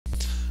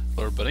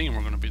Hello everybody, and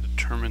we're going to be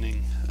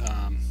determining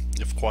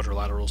if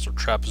quadrilaterals are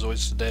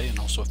trapezoids today, and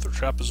also if they're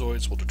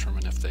trapezoids, we'll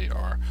determine if they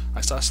are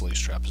isosceles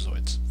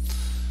trapezoids.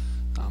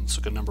 Let's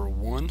look at number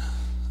 1.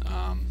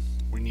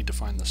 We need to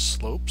find the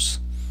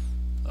slopes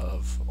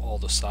of all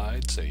the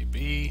sides,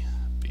 AB,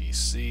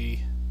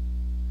 BC,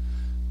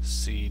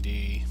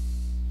 CD,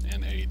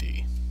 and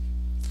AD.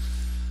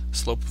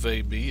 Slope of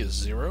AB is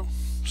 0,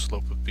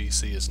 slope of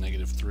BC is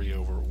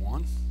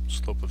 -3/1,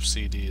 slope of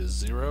CD is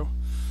 0,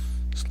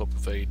 slope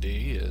of AD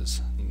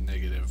is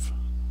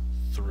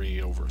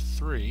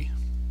 -3/3.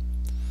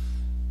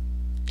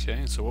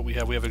 Okay, so what we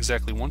have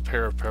exactly one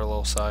pair of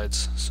parallel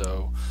sides,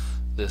 so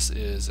this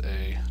is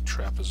a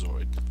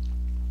trapezoid.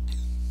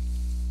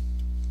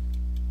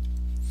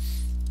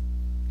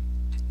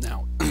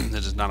 Now,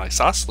 it is not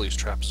isosceles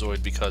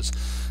trapezoid because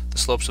the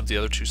slopes of the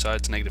other two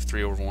sides,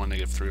 -3/1,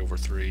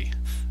 -3/3,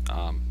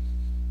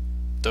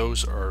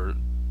 those are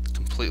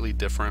completely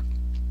different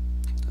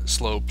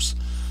slopes.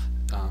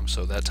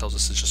 So that tells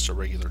us it's just a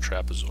regular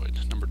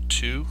trapezoid. Number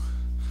 2,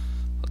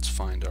 let's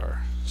find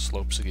our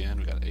slopes again.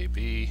 We got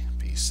AB,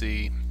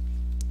 BC,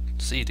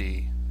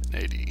 CD,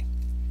 and AD.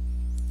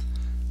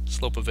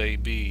 Slope of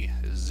AB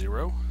is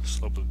 0.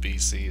 Slope of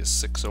BC is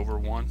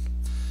 6/1.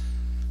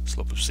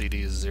 Slope of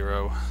CD is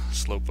 0.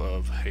 Slope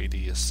of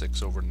AD is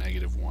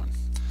 6/-1.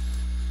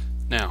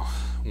 Now,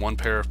 one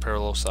pair of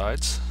parallel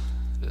sides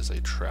is a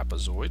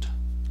trapezoid.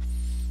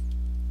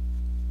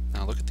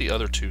 Now look at the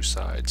other two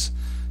sides,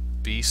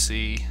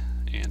 BC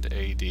and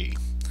AD.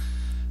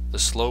 The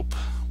slope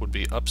would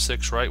be up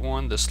 6 right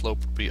 1, this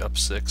slope would be up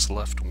 6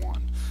 left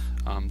 1.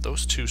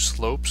 Those two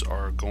slopes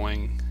are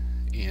going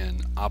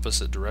in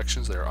opposite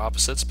directions. They are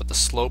opposites, but the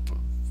slope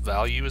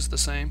value is the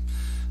same.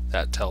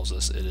 That tells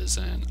us it is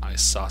an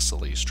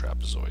isosceles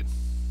trapezoid.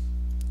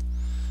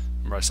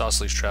 Remember,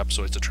 isosceles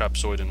trapezoid is a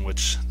trapezoid in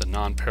which the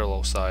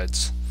non-parallel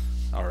sides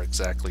are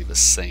exactly the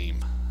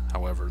same.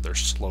 However, their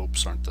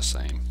slopes aren't the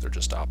same. They're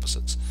just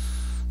opposites.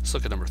 Let's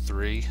look at number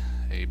 3,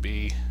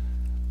 AB,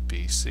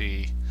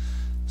 BC,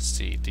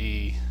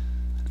 CD,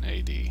 and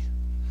AD.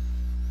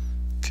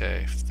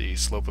 Okay, the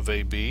slope of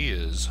AB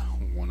is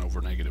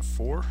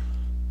 1/-4.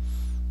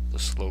 The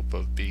slope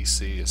of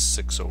BC is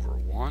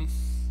 6/1.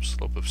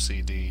 Slope of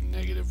CD,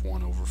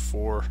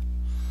 -1/4.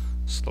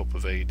 Slope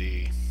of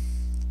AD,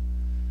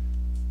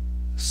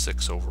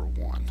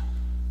 6/1.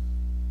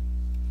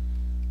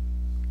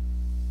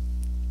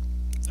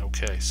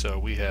 Okay, so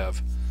we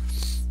have,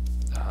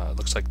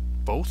 looks like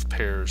both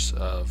pairs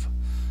of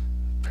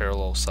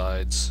parallel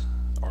sides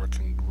are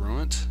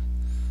congruent.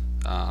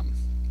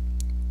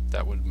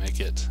 That would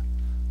make it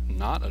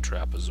not a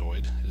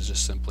trapezoid. It is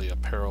just simply a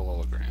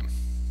parallelogram.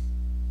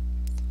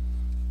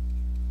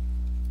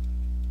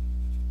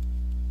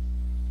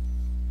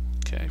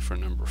 Okay, for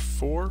number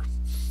 4,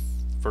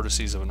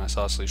 vertices of an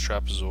isosceles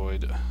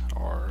trapezoid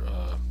are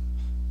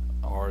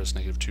R is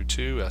 -2,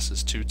 2, S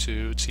is 2,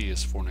 2, T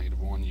is 4,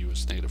 -1, U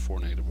is -4,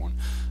 -1.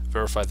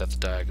 Verify that the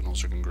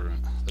diagonals are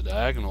congruent. The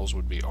diagonals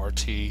would be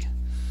RT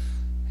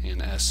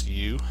and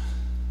SU,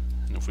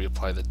 and if we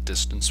apply the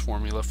distance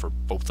formula for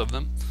both of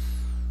them,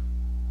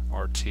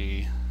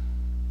 RT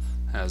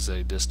has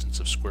a distance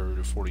of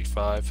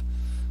 √45,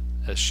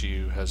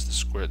 SU has the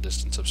square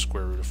distance of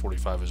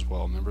 √45 as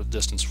well. Remember the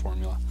distance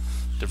formula.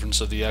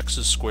 Difference of the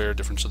x's squared,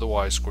 difference of the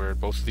y squared,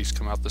 both of these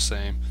come out the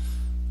same.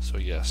 So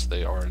yes,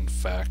 they are in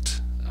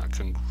fact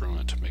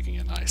congruent, making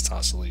an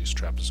isosceles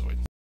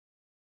trapezoid.